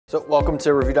So welcome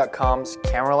to Review.com's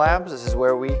Camera Labs. This is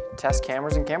where we test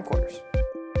cameras and camcorders.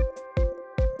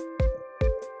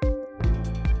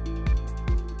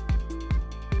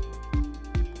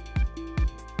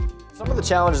 Some of the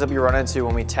challenges that we run into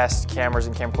when we test cameras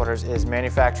and camcorders is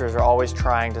manufacturers are always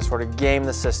trying to sort of game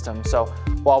the system. So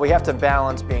while we have to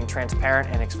balance being transparent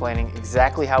and explaining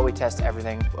exactly how we test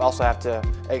everything, we also have to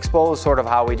expose sort of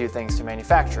how we do things to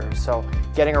manufacturers. So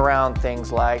getting around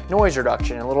things like noise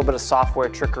reduction and a little bit of software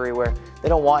trickery where they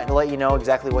don't want to let you know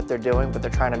exactly what they're doing, but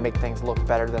they're trying to make things look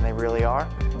better than they really are.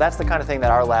 That's the kind of thing that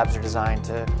our labs are designed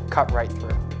to cut right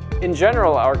through. In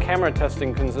general, our camera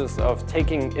testing consists of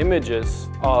taking images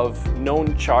of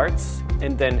known charts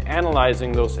and then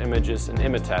analyzing those images in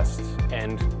image tests.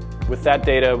 And with that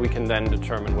data, we can then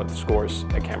determine what the scores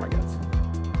a camera gets.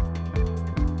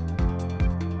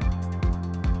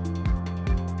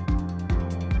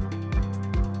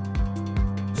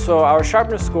 So our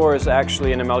sharpness score is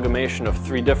actually an amalgamation of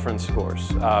three different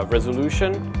scores: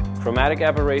 resolution, chromatic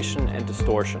aberration, and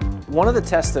distortion. One of the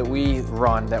tests that we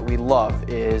run that we love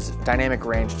is dynamic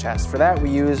range test. For that we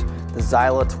use the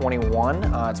Zyla 21.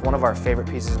 It's one of our favorite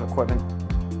pieces of equipment.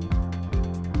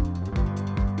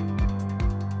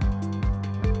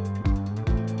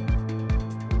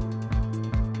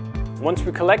 Once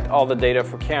we collect all the data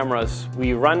for cameras,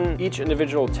 we run each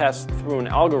individual test through an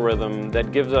algorithm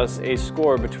that gives us a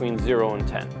score between 0 and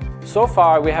 10. So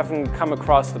far, we haven't come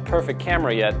across the perfect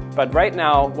camera yet, but right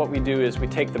now what we do is we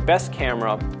take the best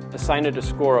camera, assign it a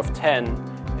score of 10,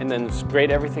 and then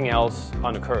grade everything else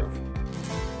on a curve.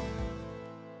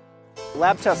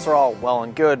 Lab tests are all well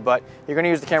and good, but you're going to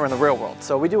use the camera in the real world.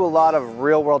 So we do a lot of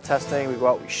real world testing. We go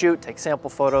out, we shoot, take sample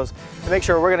photos to make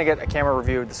sure we're going to get a camera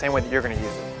reviewed the same way that you're going to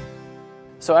use it.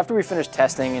 So after we finish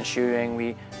testing and shooting,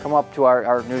 we come up to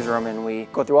our newsroom and we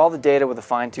go through all the data with a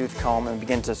fine-tooth comb and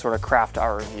begin to sort of craft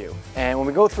our review. And when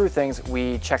we go through things,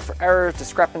 we check for errors,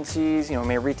 discrepancies,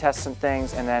 may retest some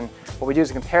things, and then what we do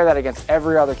is compare that against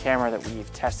every other camera that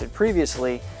we've tested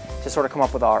previously to sort of come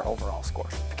up with our overall score.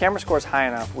 If the camera score is high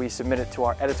enough, we submit it to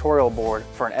our editorial board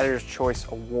for an Editor's Choice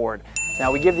Award.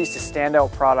 Now we give these to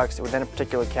standout products within a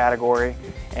particular category,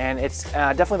 and it's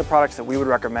definitely the products that we would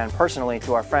recommend personally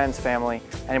to our friends, family,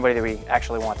 anybody that we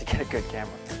actually want to get a good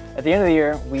camera. At the end of the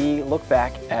year, we look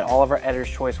back at all of our Editor's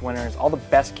Choice winners, all the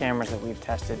best cameras that we've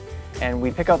tested, and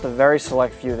we pick out the very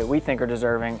select few that we think are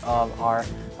deserving of our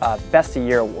Best of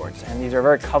Year awards. And these are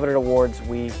very coveted awards.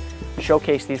 We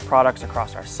showcase these products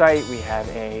across our site. We have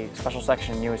a special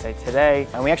section in USA Today,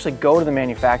 and we actually go to the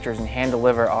manufacturers and hand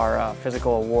deliver our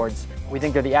physical awards. We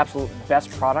think they're the absolute best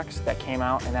products that came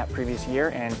out in that previous year,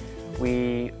 and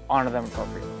we honor them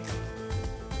appropriately.